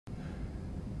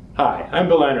Hi, I'm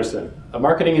Bill Anderson, a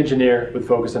marketing engineer with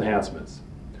Focus Enhancements.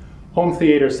 Home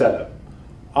theater setup.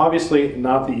 Obviously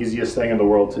not the easiest thing in the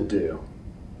world to do.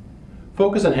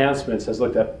 Focus Enhancements has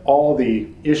looked at all the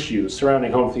issues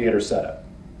surrounding home theater setup.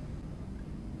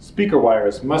 Speaker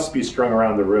wires must be strung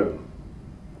around the room.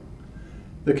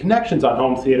 The connections on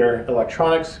home theater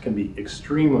electronics can be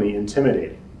extremely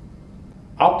intimidating.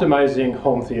 Optimizing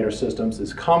home theater systems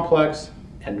is complex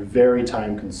and very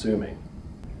time-consuming.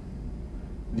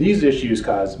 These issues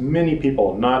cause many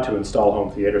people not to install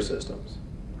home theater systems.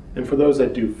 And for those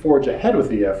that do forge ahead with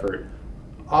the effort,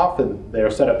 often they are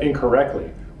set up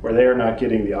incorrectly, where they are not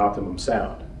getting the optimum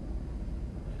sound.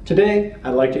 Today, I'd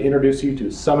like to introduce you to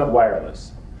Summit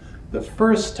Wireless, the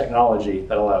first technology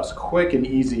that allows quick and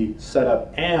easy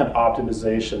setup and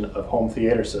optimization of home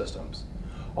theater systems.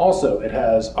 Also, it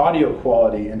has audio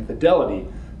quality and fidelity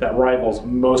that rivals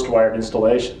most wired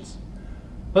installations.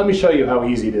 Let me show you how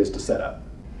easy it is to set up.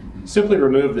 Simply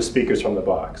remove the speakers from the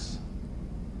box.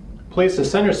 Place the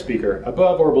center speaker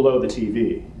above or below the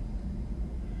TV.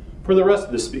 For the rest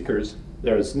of the speakers,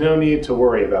 there is no need to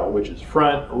worry about which is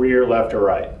front, rear, left, or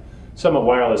right. Summit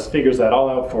Wireless figures that all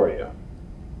out for you.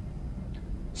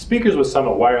 Speakers with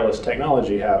Summit Wireless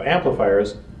technology have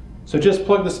amplifiers, so just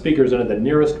plug the speakers into the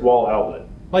nearest wall outlet,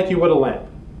 like you would a lamp.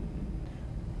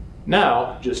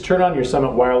 Now, just turn on your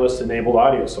Summit Wireless enabled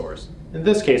audio source, in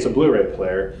this case a Blu-ray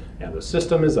player, and the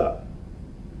system is up.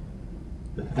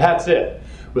 That's it.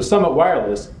 With Summit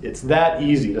Wireless, it's that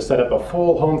easy to set up a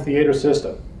full home theater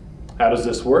system. How does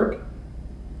this work?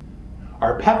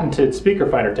 Our patented speaker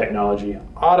finder technology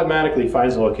automatically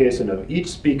finds the location of each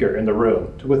speaker in the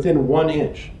room to within 1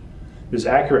 inch. This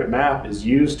accurate map is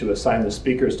used to assign the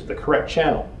speakers to the correct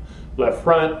channel, left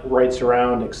front, right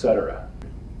surround, etc.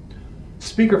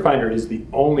 Speaker Finder is the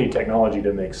only technology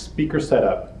to make speaker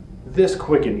setup this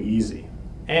quick and easy.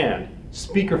 And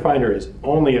Speaker Finder is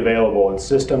only available in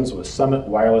systems with Summit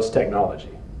Wireless technology.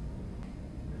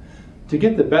 To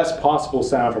get the best possible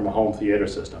sound from a home theater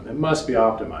system, it must be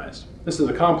optimized. This is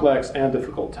a complex and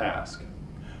difficult task.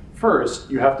 First,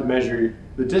 you have to measure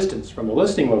the distance from the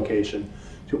listening location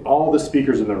to all the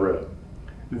speakers in the room.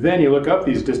 Then you look up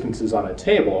these distances on a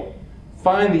table,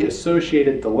 find the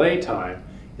associated delay time,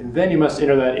 and then you must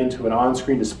enter that into an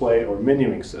on-screen display or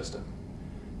menuing system.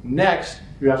 Next,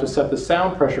 you have to set the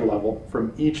sound pressure level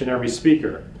from each and every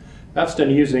speaker. That's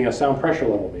done using a sound pressure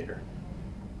level meter.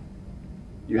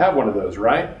 You have one of those,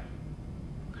 right?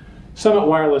 Summit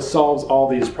Wireless solves all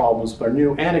these problems with our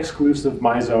new and exclusive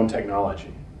MyZone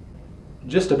technology.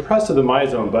 Just a press of the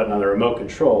MyZone button on the remote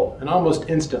control, and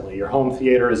almost instantly your home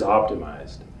theater is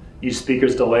optimized. Each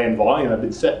speaker's delay and volume have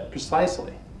been set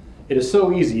precisely. It is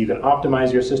so easy you can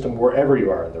optimize your system wherever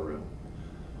you are in the room.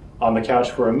 On the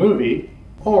couch for a movie,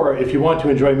 or if you want to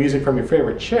enjoy music from your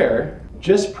favorite chair,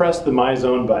 just press the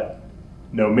MyZone button.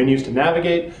 No menus to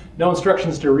navigate, no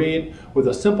instructions to read. With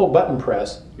a simple button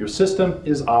press, your system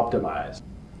is optimized.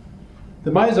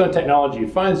 The MyZone technology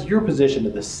finds your position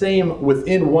at the same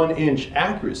within 1 inch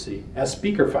accuracy as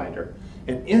Speaker Finder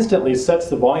and instantly sets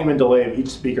the volume and delay of each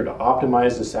speaker to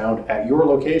optimize the sound at your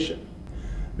location.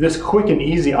 This quick and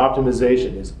easy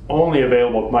optimization is only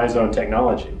available with MyZone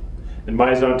technology, and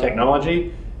MyZone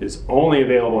technology is only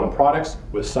available in products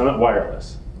with Summit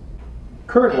Wireless.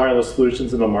 Current wireless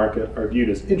solutions in the market are viewed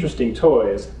as interesting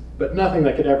toys, but nothing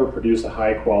that could ever produce a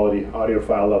high-quality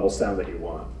audiophile level sound that you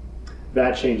want.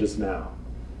 That changes now.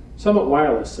 Summit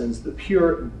Wireless sends the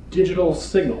pure digital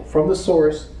signal from the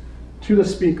source to the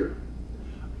speaker,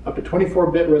 up to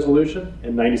 24-bit resolution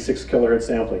and 96 kHz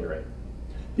sampling rate.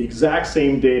 The exact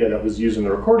same data that was used in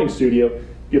the recording studio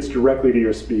gets directly to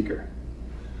your speaker.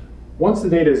 Once the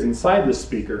data is inside the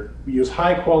speaker, we use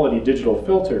high-quality digital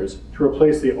filters to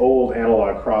replace the old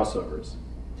analog crossovers.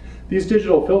 These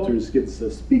digital filters give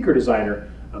the speaker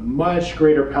designer a much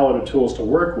greater palette of tools to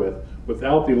work with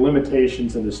without the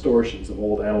limitations and distortions of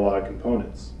old analog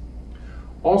components.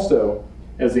 Also,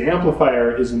 as the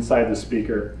amplifier is inside the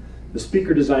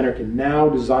speaker designer can now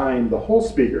design the whole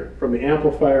speaker from the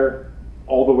amplifier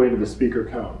all the way to the speaker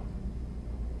cone.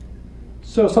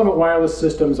 So Summit Wireless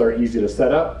systems are easy to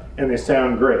set up and they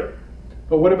sound great.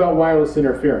 But what about wireless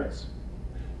interference?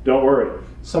 Don't worry,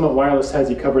 Summit Wireless has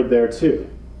you covered there too.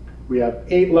 We have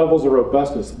 8 levels of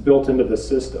robustness built into the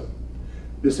system.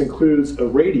 This includes a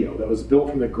radio that was built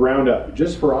from the ground up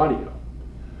just for audio.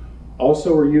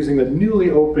 Also, we're using the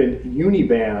newly opened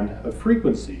uniband of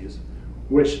frequencies,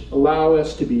 which allow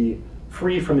us to be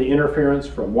free from the interference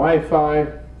from Wi-Fi,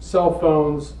 cell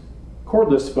phones,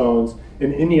 cordless phones,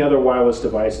 and any other wireless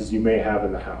devices you may have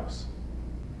in the house.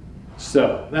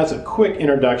 So that's a quick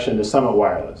introduction to Summit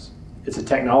Wireless. It's a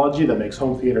technology that makes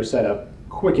home theater setup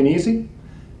quick and easy,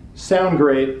 sound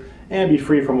great, and be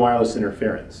free from wireless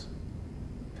interference.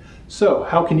 So,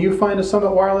 how can you find a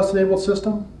Summit Wireless enabled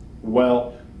system?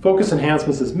 Well, Focus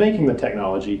Enhancements is making the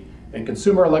technology, and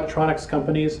consumer electronics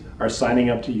companies are signing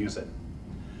up to use it.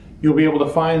 You'll be able to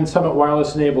find Summit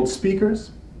Wireless enabled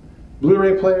speakers,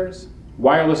 Blu-ray players,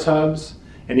 wireless hubs,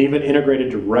 and even integrated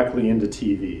directly into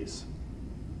TVs.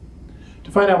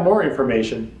 To find out more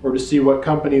information or to see what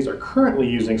companies are currently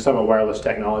using Summit Wireless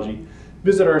technology,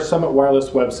 visit our Summit Wireless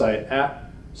website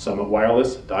at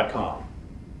summitwireless.com.